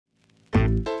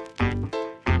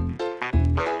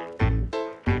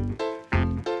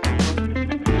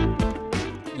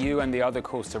you and the other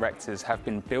course directors have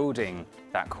been building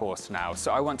that course now.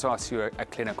 So I want to ask you a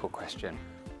clinical question.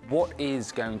 What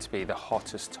is going to be the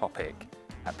hottest topic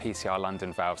at PCR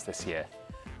London Valves this year?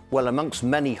 Well, amongst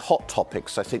many hot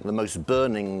topics, I think the most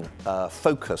burning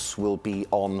focus will be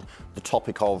on the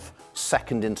topic of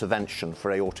second intervention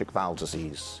for aortic valve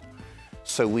disease.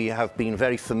 So we have been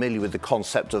very familiar with the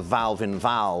concept of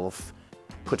valve-in-valve,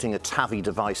 putting a TAVI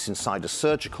device inside a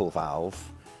surgical valve.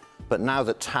 But now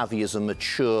that TAVI is a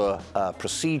mature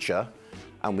procedure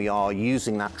and we are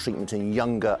using that treatment in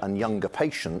younger and younger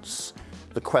patients,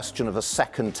 the question of a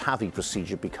second TAVI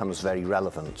procedure becomes very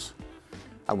relevant.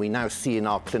 And we now see in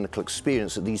our clinical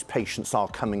experience that these patients are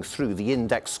coming through. The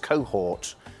index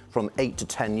cohort from 8 to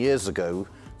 10 years ago,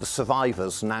 the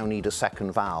survivors now need a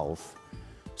second valve.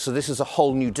 So this is a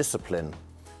whole new discipline.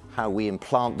 How we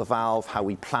implant the valve, how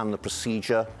we plan the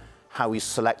procedure, how we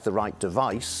select the right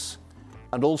device,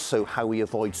 and also how we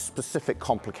avoid specific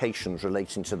complications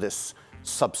relating to this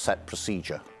subset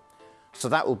procedure. So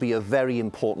that will be a very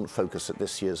important focus at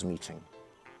this year's meeting.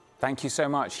 Thank you so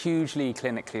much. Hugely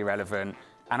clinically relevant.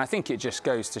 And I think it just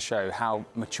goes to show how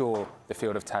mature the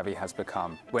field of TAVI has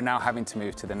become. We're now having to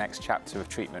move to the next chapter of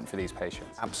treatment for these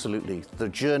patients. Absolutely. The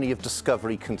journey of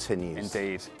discovery continues.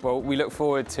 Indeed. Well, we look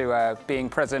forward to being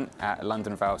present at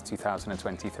London Valves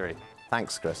 2023.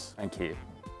 Thanks, Chris. Thank you.